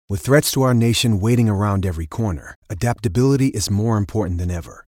With threats to our nation waiting around every corner, adaptability is more important than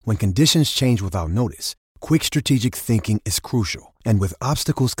ever. When conditions change without notice, quick strategic thinking is crucial. And with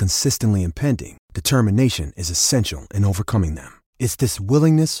obstacles consistently impending, determination is essential in overcoming them. It's this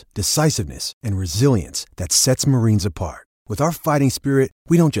willingness, decisiveness, and resilience that sets Marines apart. With our fighting spirit,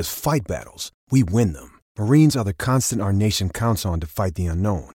 we don't just fight battles, we win them. Marines are the constant our nation counts on to fight the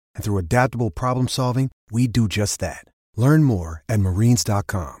unknown. And through adaptable problem solving, we do just that. Learn more at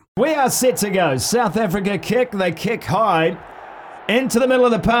marines.com. We are set to go. South Africa kick. They kick high into the middle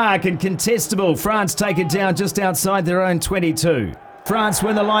of the park and contestable. France take it down just outside their own 22. France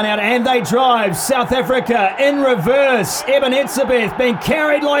win the line out and they drive. South Africa in reverse. Eben Etzebeth being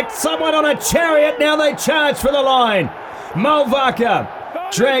carried like someone on a chariot. Now they charge for the line.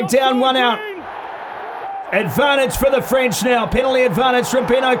 Malvaka dragged down one out. Advantage for the French now. Penalty advantage from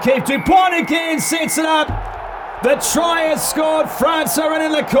Ben O'Keefe. Dupont again sets it up. The try is scored. France are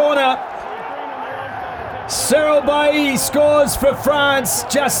in the corner. Cyril Bailly scores for France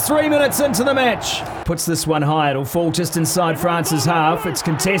just 3 minutes into the match. Puts this one high. It'll fall just inside France's half. It's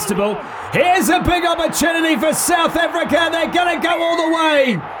contestable. Here's a big opportunity for South Africa. They're going to go all the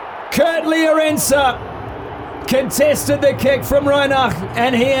way. Kurt Leorenza contested the kick from Reinach,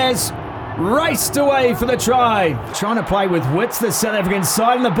 and he has raced away for the try. Trying to play with wits, the South African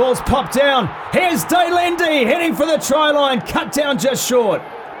side, and the ball's popped down. Here's Dalendi heading for the try line. Cut down just short.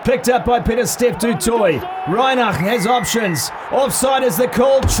 Picked up by Peter Steph du Toit. Reinach has options. Offside is the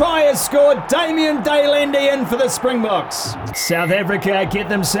call. Try is scored. Damien Dalendi in for the Springboks. South Africa get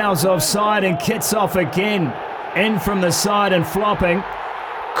themselves offside and kits off again. In from the side and flopping.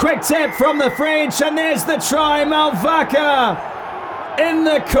 Quick tap from the French, and there's the try. Malvaka in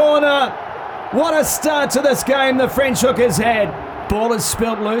the corner. What a start to this game the French hookers had. Ball is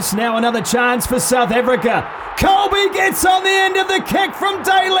spilt loose. Now another chance for South Africa. Colby gets on the end of the kick from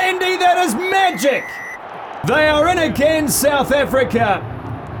Dalendi. That is magic. They are in again, South Africa.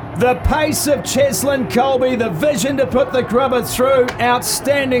 The pace of Cheslin Colby, the vision to put the grubber through.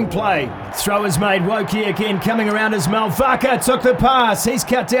 Outstanding play. Throw is made. Woki again coming around as Malvaka took the pass. He's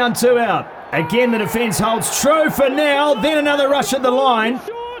cut down 2 out. Again, the defence holds true for now. Then another rush at the line.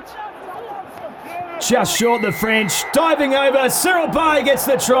 Just short the French. Diving over. Cyril Bailly gets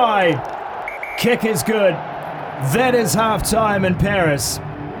the try. Kick is good. That is half-time in Paris.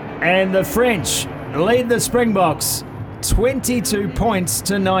 And the French lead the Springboks 22 points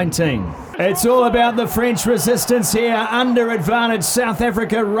to 19. It's all about the French resistance here. Under advantage, South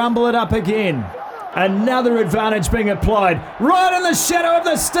Africa rumble it up again. Another advantage being applied. Right in the shadow of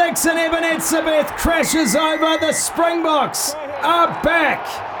the sticks, and Eben Etzebeth crashes over. The Springboks are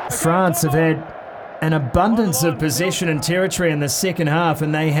back. France have had an abundance of possession and territory in the second half,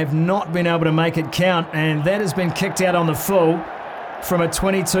 and they have not been able to make it count, and that has been kicked out on the full from a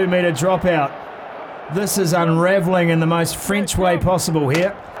 22-metre dropout. This is unravelling in the most French way possible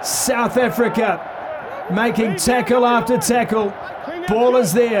here. South Africa making tackle after tackle. Ball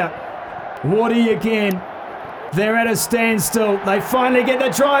is there. Wardy again. They're at a standstill. They finally get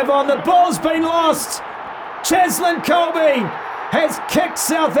the drive on. The ball's been lost. Cheslin Colby has kicked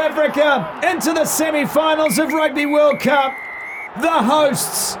South Africa into the semi-finals of Rugby World Cup. The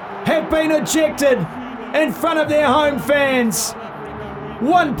hosts have been ejected in front of their home fans.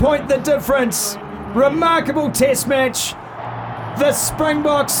 1 point the difference. Remarkable test match. The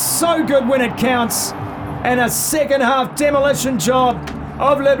Springboks so good when it counts. And a second half demolition job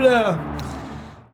of Le Bleu.